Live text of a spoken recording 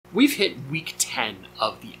We've hit week 10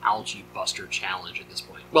 of the Algae Buster Challenge at this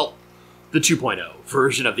point. Well, the 2.0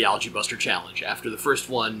 version of the Algae Buster Challenge, after the first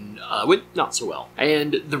one went not so well.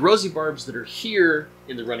 And the Rosy Barbs that are here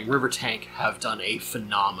in the running river tank have done a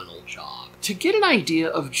phenomenal job. To get an idea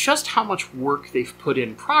of just how much work they've put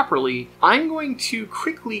in properly, I'm going to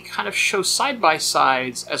quickly kind of show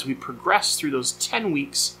side-by-sides as we progress through those 10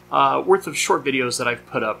 weeks worth of short videos that I've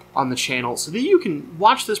put up on the channel so that you can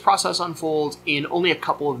watch this process unfold in only a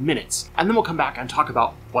couple of minutes. And then we'll come back and talk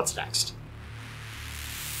about what's next.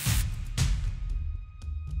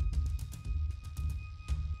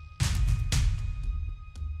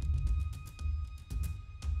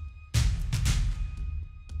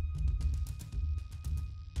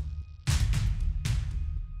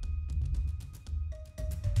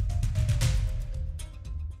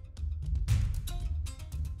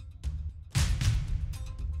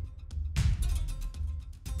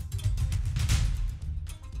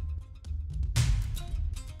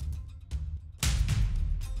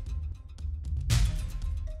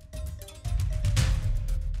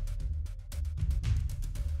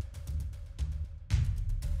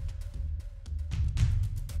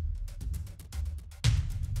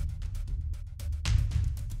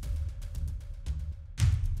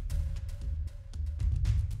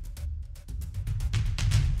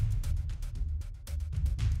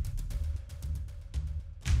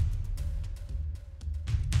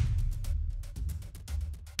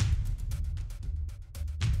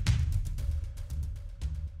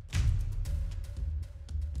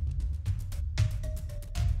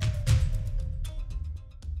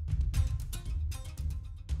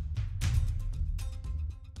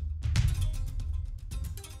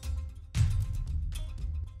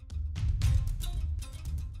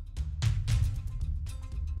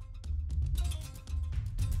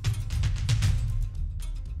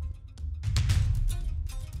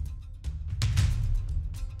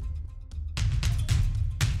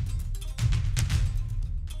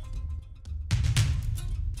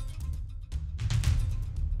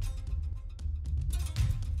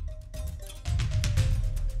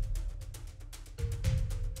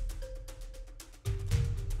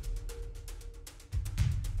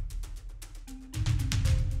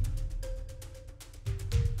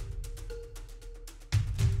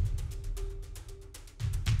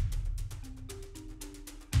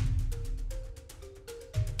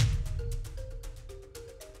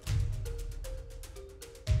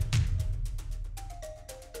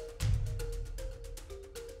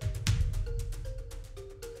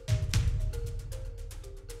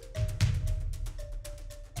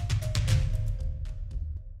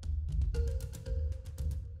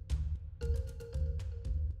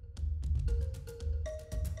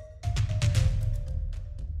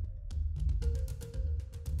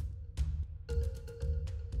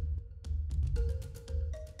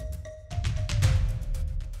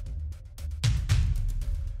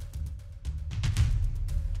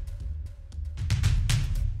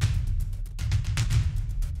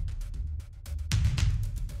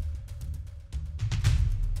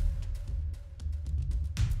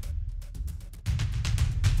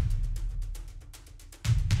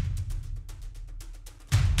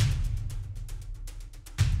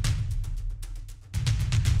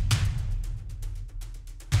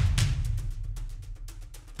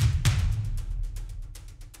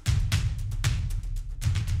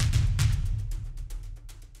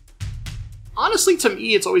 Honestly, to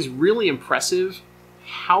me, it's always really impressive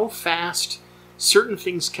how fast certain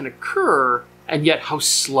things can occur and yet how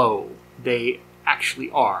slow they actually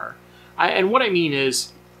are. And what I mean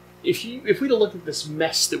is, if we'd have looked at this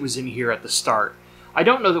mess that was in here at the start, I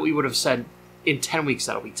don't know that we would have said, in 10 weeks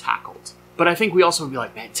that'll be tackled. But I think we also would be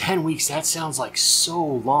like, man, 10 weeks, that sounds like so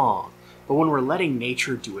long. But when we're letting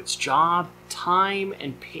nature do its job, time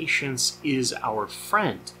and patience is our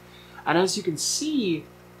friend. And as you can see,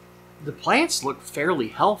 the plants look fairly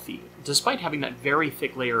healthy. Despite having that very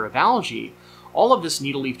thick layer of algae, all of this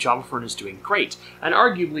needleleaf java fern is doing great, and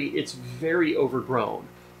arguably it's very overgrown.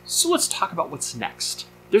 So let's talk about what's next.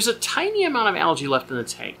 There's a tiny amount of algae left in the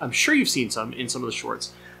tank. I'm sure you've seen some in some of the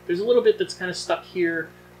shorts. There's a little bit that's kind of stuck here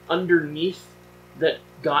underneath that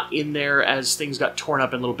got in there as things got torn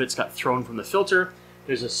up and little bits got thrown from the filter.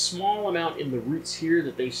 There's a small amount in the roots here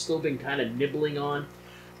that they've still been kind of nibbling on.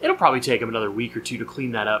 It'll probably take them another week or two to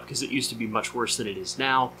clean that up because it used to be much worse than it is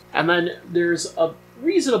now. And then there's a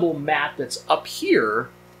reasonable mat that's up here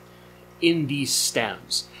in these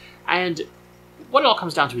stems. And what it all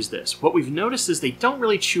comes down to is this. What we've noticed is they don't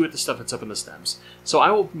really chew at the stuff that's up in the stems. So I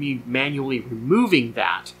will be manually removing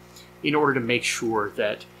that in order to make sure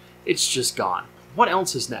that it's just gone. What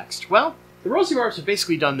else is next? Well, The Rosy Barbs have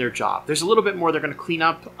basically done their job. There's a little bit more they're going to clean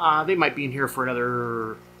up. They might be in here for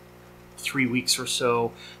another 3 weeks or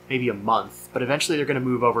so, maybe a month, but eventually they're going to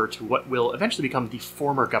move over to what will eventually become the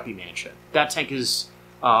former Guppy Mansion. That tank is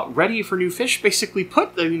ready for new fish, basically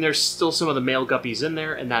put. I mean, there's still some of the male guppies in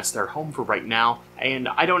there, and that's their home for right now, and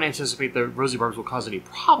I don't anticipate the Rosy Barbs will cause any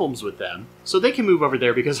problems with them, so they can move over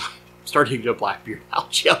there because I'm starting to get a Blackbeard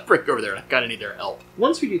algae outbreak over there, and I kind of need their help.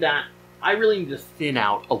 Once we do that, I really need to thin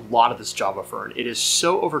out a lot of this Java fern. It is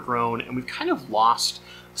so overgrown, and we've kind of lost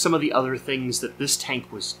some of the other things that this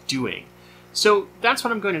tank was doing. So that's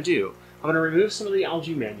what I'm going to do. I'm going to remove some of the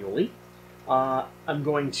algae manually. I'm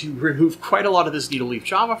going to remove quite a lot of this needle-leaf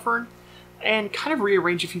Java fern and kind of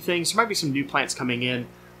rearrange a few things. There might be some new plants coming in.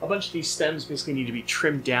 A bunch of these stems basically need to be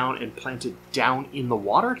trimmed down and planted down in the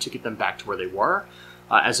water to get them back to where they were,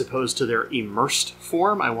 as opposed to their immersed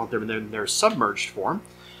form. I want them in their submerged form.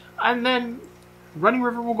 And then Running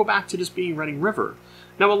River will go back to just being Running River.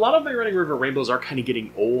 Now, a lot of my Running River rainbows are kind of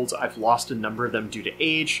getting old. I've lost a number of them due to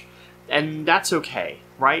age, and that's okay,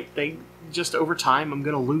 right? They just, over time, I'm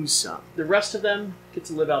going to lose some. The rest of them get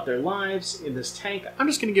to live out their lives in this tank. I'm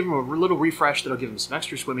just going to give them a little refresh that'll give them some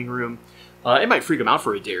extra swimming room. It might freak them out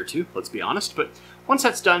for a day or two, let's be honest, but once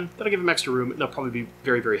that's done, that'll give them extra room, and they'll probably be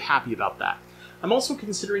very, very happy about that. I'm also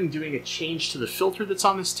considering doing a change to the filter that's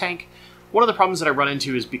on this tank. One of the problems that I run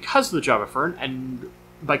into is because of the Java fern, and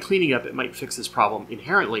by cleaning up it might fix this problem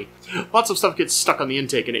inherently, lots of stuff gets stuck on the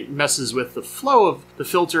intake and it messes with the flow of the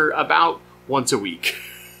filter about once a week.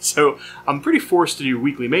 So I'm pretty forced to do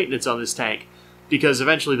weekly maintenance on this tank because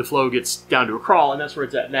eventually the flow gets down to a crawl, and that's where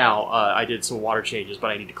it's at now. I did some water changes,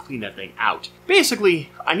 but I need to clean that thing out. Basically,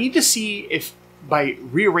 I need to see if by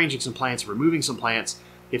rearranging some plants, removing some plants,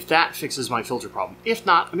 if that fixes my filter problem. If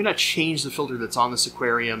not, I'm going to change the filter that's on this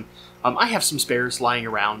aquarium. I have some spares lying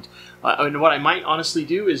around. And what I might honestly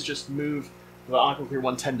do is just move the AquaClear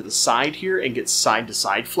 110 to the side here and get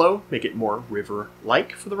side-to-side flow, make it more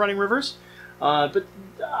river-like for the running rivers. But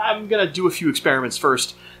I'm going to do a few experiments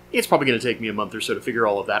first. It's probably going to take me a month or so to figure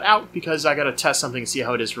all of that out because I got to test something, see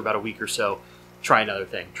how it is for about a week or so, try another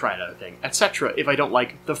thing, etc. if I don't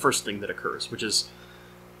like the first thing that occurs, which is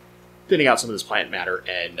thinning out some of this plant matter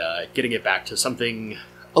and getting it back to something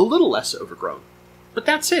a little less overgrown. But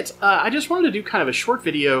that's it. I just wanted to do kind of a short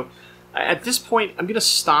video. At this point, I'm going to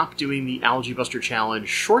stop doing the Algae Buster Challenge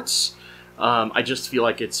shorts. I just feel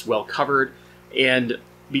like it's well covered. And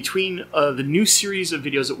between the new series of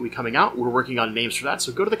videos that will be coming out, we're working on names for that.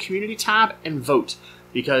 So go to the community tab and vote,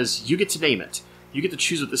 because you get to name it. You get to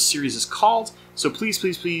choose what this series is called. So please,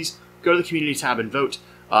 please, please go to the community tab and vote.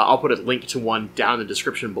 I'll put a link to one down in the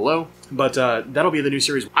description below, but that'll be the new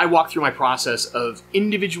series. I walk through my process of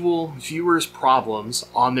individual viewers' problems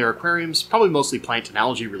on their aquariums, probably mostly plant and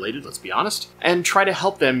algae related, let's be honest, and try to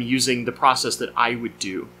help them using the process that I would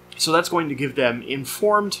do. So that's going to give them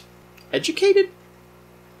informed, educated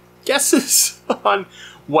guesses on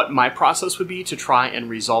what my process would be to try and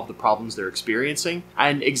resolve the problems they're experiencing,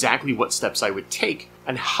 and exactly what steps I would take,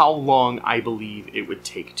 and how long I believe it would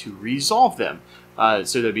take to resolve them.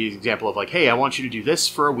 So there'd be an example of like, hey, I want you to do this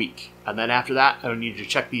for a week, and then after that, I need you to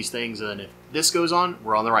check these things, and then if this goes on,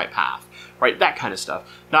 we're on the right path, right? That kind of stuff.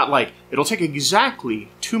 Not like, it'll take exactly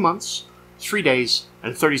 2 months, 3 days,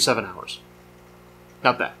 and 37 hours.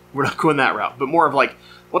 Not that. We're not going that route, but more of like,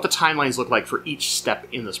 what the timelines look like for each step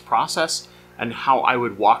in this process, and how I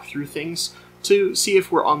would walk through things to see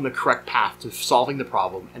if we're on the correct path to solving the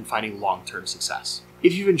problem and finding long-term success.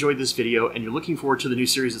 If you've enjoyed this video and you're looking forward to the new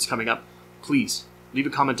series that's coming up, please leave a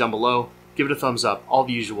comment down below, give it a thumbs up, all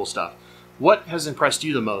the usual stuff. What has impressed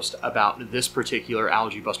you the most about this particular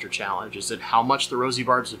Algae Buster challenge? Is it how much the Rosy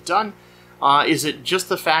Barbs have done? Is it just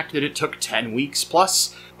the fact that it took 10 weeks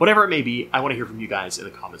plus? Whatever it may be, I want to hear from you guys in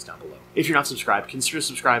the comments down below. If you're not subscribed, consider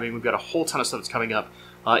subscribing. We've got a whole ton of stuff that's coming up.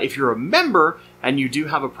 If you're a member and you do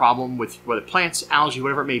have a problem with whether plants, algae,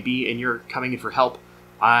 whatever it may be, and you're coming in for help,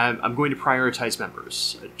 I'm going to prioritize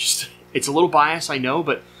members. It's a little biased, I know,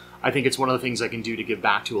 but I think it's one of the things I can do to give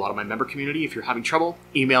back to a lot of my member community. If you're having trouble,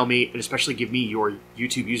 email me, and especially give me your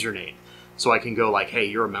YouTube username so I can go like, hey,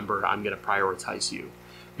 you're a member, I'm going to prioritize you.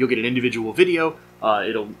 You'll get an individual video,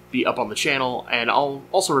 it'll be up on the channel, and I'll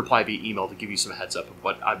also reply via email to give you some heads up of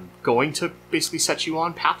what I'm going to basically set you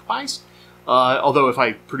on path-wise. Although if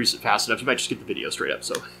I produce it fast enough, you might just get the video straight up,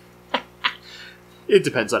 so it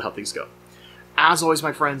depends on how things go. As always,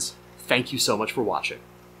 my friends, thank you so much for watching,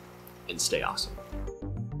 and stay awesome.